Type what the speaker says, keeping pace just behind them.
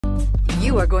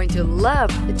You are going to love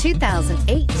the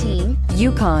 2018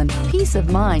 Yukon. Peace of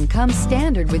mind comes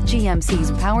standard with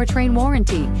GMC's powertrain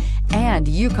warranty and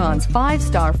Yukon's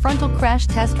 5-star frontal crash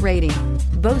test rating.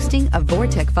 Boasting a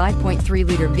Vortec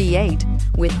 5.3-liter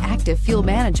V8 with active fuel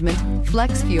management,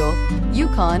 flex fuel,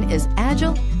 Yukon is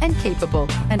agile and capable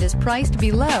and is priced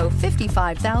below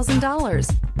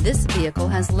 $55,000. This vehicle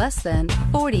has less than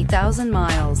 40,000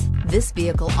 miles. This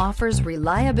vehicle offers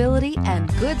reliability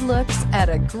and good looks at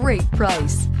a great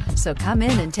price. So come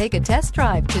in and take a test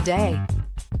drive today.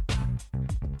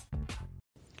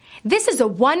 This is a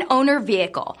one-owner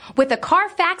vehicle with a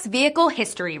Carfax Vehicle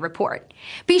History Report.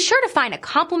 Be sure to find a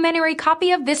complimentary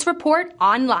copy of this report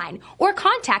online or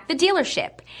contact the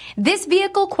dealership. This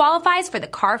vehicle qualifies for the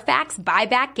Carfax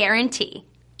Buyback Guarantee.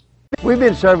 We've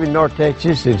been serving North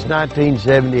Texas since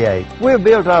 1978. We've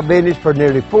built our business for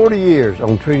nearly 40 years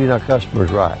on treating our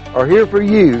customers right. Are here for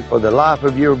you for the life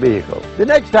of your vehicle. The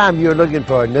next time you're looking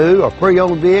for a new or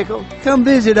pre-owned vehicle, come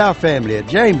visit our family at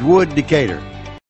James Wood Decatur.